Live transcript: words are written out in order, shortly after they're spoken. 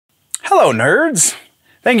Hello, nerds!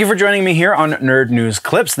 Thank you for joining me here on Nerd News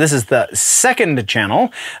Clips. This is the second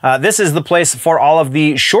channel. This is the place for all of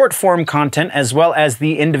the short-form content as well as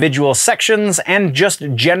the individual sections and just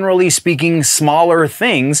generally speaking smaller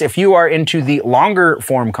things. If you are into the longer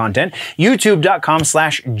form content,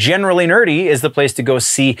 youtube.com/generallynerdy is the place to go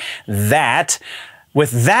see that.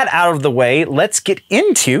 With that out of the way, let's get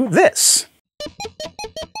into this.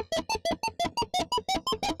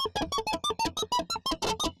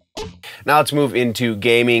 Now let's move into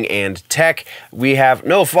gaming and tech. We have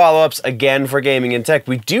no follow-ups again for gaming and tech.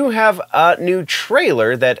 We do have a new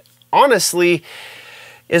trailer that honestly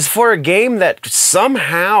is for a game that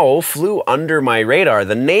somehow flew under my radar.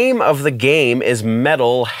 The name of the game is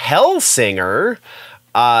Metal Hellsinger.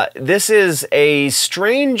 This is a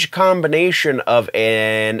strange combination of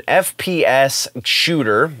an FPS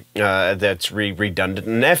shooter, that's redundant,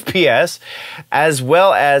 an FPS, as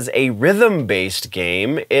well as a rhythm-based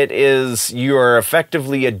game. You're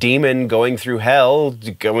effectively a demon going through hell,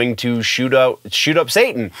 going to shoot up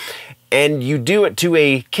Satan. And you do it to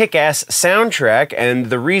a kick-ass soundtrack, and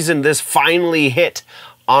the reason this finally hit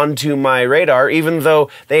onto my radar, even though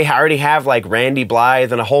they already have like Randy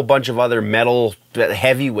Blythe and a whole bunch of other metal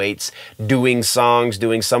heavyweights doing songs,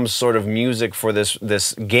 doing some sort of music for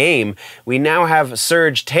this game, we now have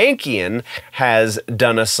Serj Tankian has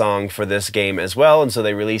done a song for this game as well, and so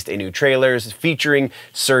they released a new trailer featuring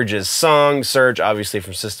Serj's song. Serj, obviously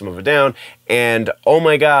from System of a Down, and oh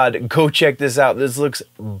my god, go check this out. This looks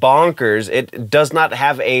bonkers. It does not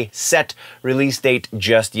have a set release date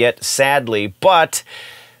just yet, sadly, but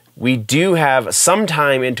we do have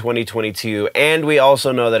sometime in 2022, and we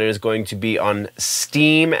also know that it is going to be on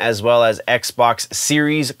Steam as well as Xbox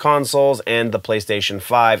Series consoles and the PlayStation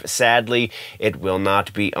 5. Sadly, it will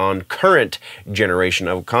not be on current generation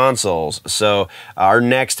of consoles. So our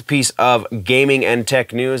next piece of gaming and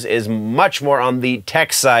tech news is much more on the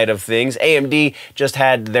tech side of things. AMD just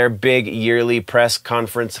had their big yearly press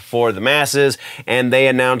conference for the masses, and they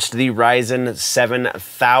announced the Ryzen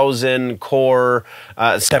 7000 core,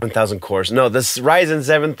 7,000 cores. No, this Ryzen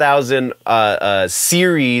 7000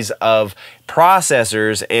 series of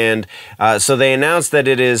processors, and so they announced that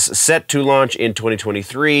it is set to launch in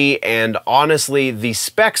 2023. And honestly, the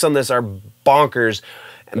specs on this are bonkers.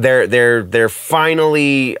 They're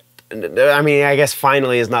finally, I mean, I guess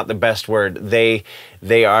finally is not the best word. They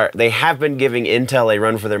have been giving Intel a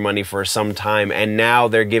run for their money for some time, and now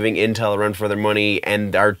they're giving Intel a run for their money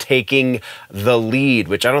and are taking the lead,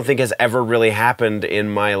 which I don't think has ever really happened in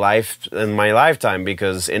my lifetime,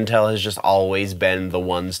 because Intel has just always been the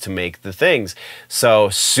ones to make the things. So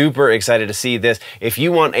super excited to see this. If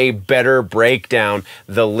you want a better breakdown,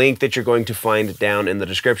 the link that you're going to find down in the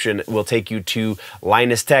description will take you to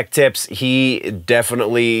Linus Tech Tips. He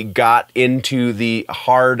definitely got into the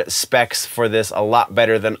hard specs for this a lot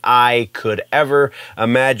better than I could ever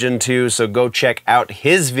imagine to, so go check out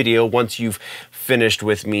his video once you've finished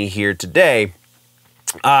with me here today.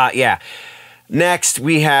 Yeah. Next,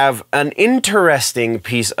 we have an interesting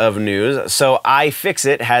piece of news. So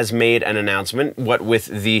iFixit has made an announcement. What with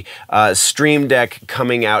the Stream Deck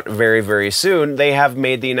coming out very, very soon, they have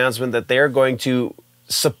made the announcement that they're going to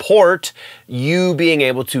support you being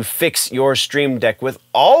able to fix your Stream Deck with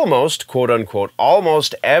almost, quote-unquote,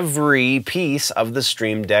 almost every piece of the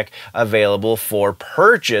Stream Deck available for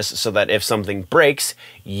purchase, so that if something breaks,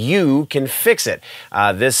 you can fix it.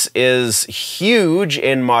 This is huge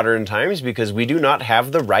in modern times because we do not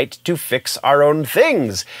have the right to fix our own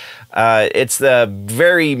things. It's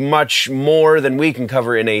very much more than we can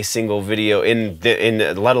cover in a single video,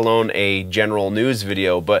 let alone a general news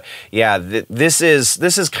video. But yeah, this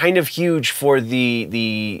is kind of huge for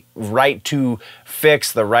the right to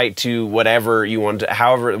fix, the right to whatever you want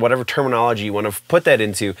to, whatever terminology you want to put that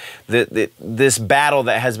into. This battle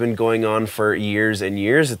that has been going on for years and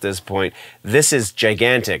years at this point, this is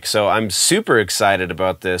gigantic. So I'm super excited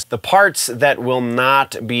about this. The parts that will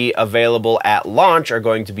not be available at launch are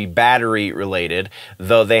going to be battery related,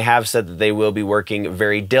 though they have said that they will be working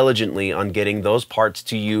very diligently on getting those parts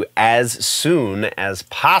to you as soon as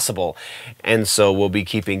possible. And so we'll be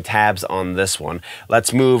keeping tabs on this one.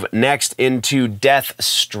 Let's move next into Death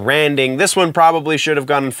Stranding. This one probably should have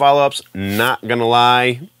gone in follow-ups, not gonna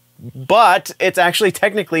lie. But it's actually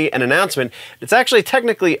technically an announcement. It's actually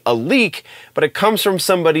technically a leak, but it comes from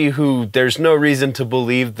somebody who there's no reason to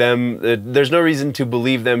believe them. There's no reason to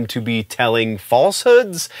believe them to be telling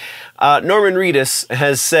falsehoods. Norman Reedus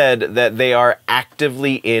has said that they are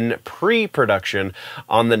actively in pre-production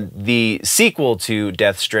on the sequel to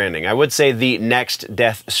Death Stranding. I would say the next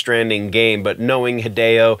Death Stranding game, but knowing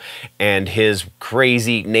Hideo and his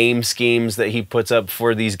crazy name schemes that he puts up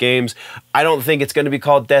for these games, I don't think it's going to be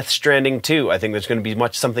called Death Stranding 2. I think there's going to be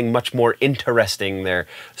something much more interesting there.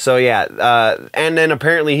 So yeah, and then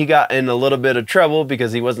apparently he got in a little bit of trouble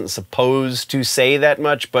because he wasn't supposed to say that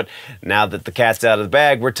much, but now that the cat's out of the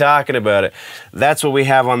bag, we're talking about it. That's what we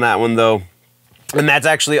have on that one, though. And that's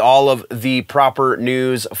actually all of the proper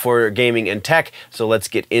news for gaming and tech. So let's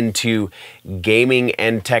get into gaming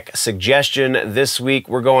and tech suggestion. This week,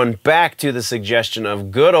 we're going back to the suggestion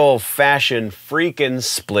of good old-fashioned freaking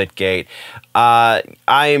Splitgate.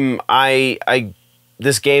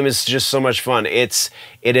 This game is just so much fun. It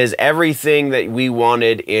is everything that we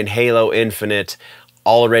wanted in Halo Infinite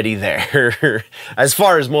already there. As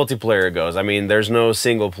far as multiplayer goes, I mean, there's no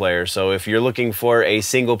single player, so if you're looking for a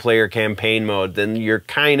single player campaign mode, then you're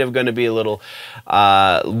kind of going to be a little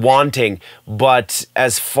wanting. But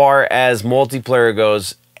as far as multiplayer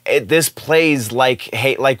goes, this plays like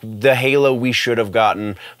the Halo we should have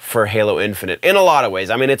gotten for Halo Infinite in a lot of ways.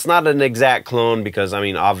 I mean, it's not an exact clone because, I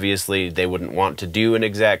mean, obviously they wouldn't want to do an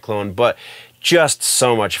exact clone, but just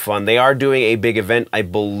so much fun. They are doing a big event, I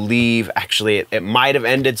believe. Actually, it might have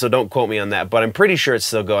ended, so don't quote me on that, but I'm pretty sure it's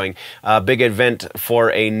still going. Big event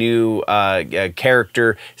for a new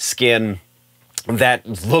character skin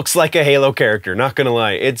that looks like a Halo character, not gonna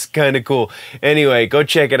lie. It's kind of cool. Anyway, go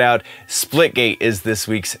check it out. Splitgate is this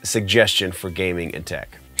week's suggestion for gaming and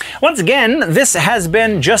tech. Once again, this has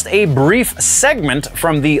been just a brief segment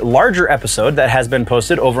from the larger episode that has been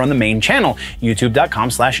posted over on the main channel,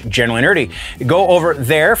 youtube.com/generallynerdy. Go over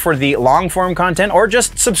there for the long form content, or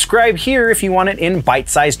just subscribe here if you want it in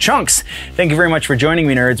bite-sized chunks. Thank you very much for joining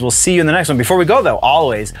me, nerds. We'll see you in the next one. Before we go though,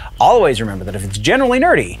 always remember that if it's generally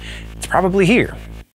nerdy, it's probably here.